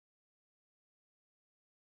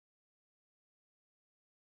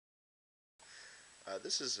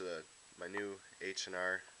This is my new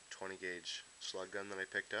H&R 20 gauge slug gun that I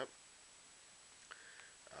picked up,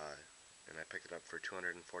 uh, and I picked it up for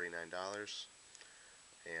 $249,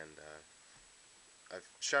 and I've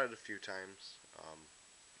shot it a few times.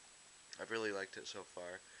 I've really liked it so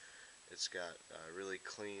far. It's got really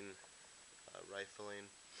clean rifling,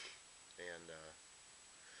 and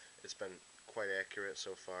it's been quite accurate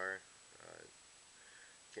so far.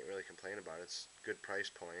 Can't really complain about it. It's a good price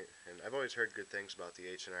point, and I've always heard good things about the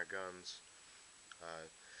H&R guns. Uh,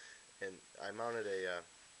 and I mounted a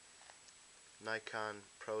Nikon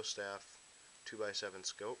Pro Staff 2x7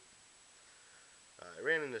 scope. I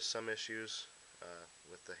ran into some issues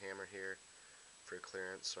with the hammer here for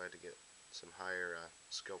clearance, so I had to get some higher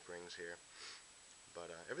scope rings here. But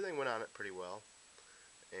everything went on it pretty well,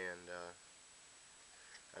 and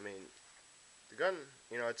I mean, the gun,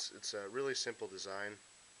 it's a really simple design.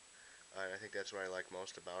 I think that's what I like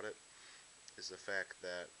most about it, is the fact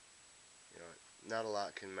that not a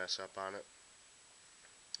lot can mess up on it.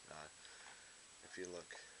 If you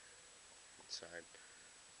look inside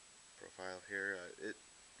profile here,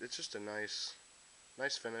 it's just a nice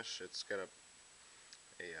finish. It's got a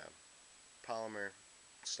polymer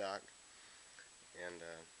stock, and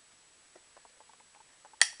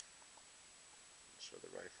show the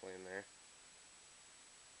rifle in there.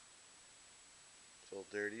 It's a little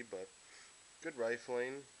dirty, but good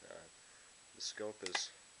rifling. The scope is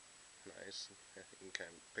nice. You can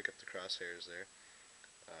kind of pick up the crosshairs there.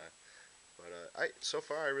 But so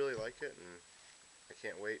far I really like it, and I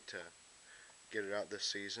can't wait to get it out this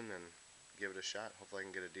season and give it a shot. Hopefully I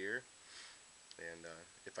can get a deer, and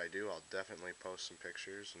if I do, I'll definitely post some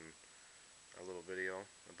pictures and a little video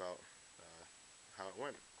about how it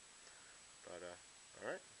went. But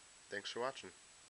alright, thanks for watching.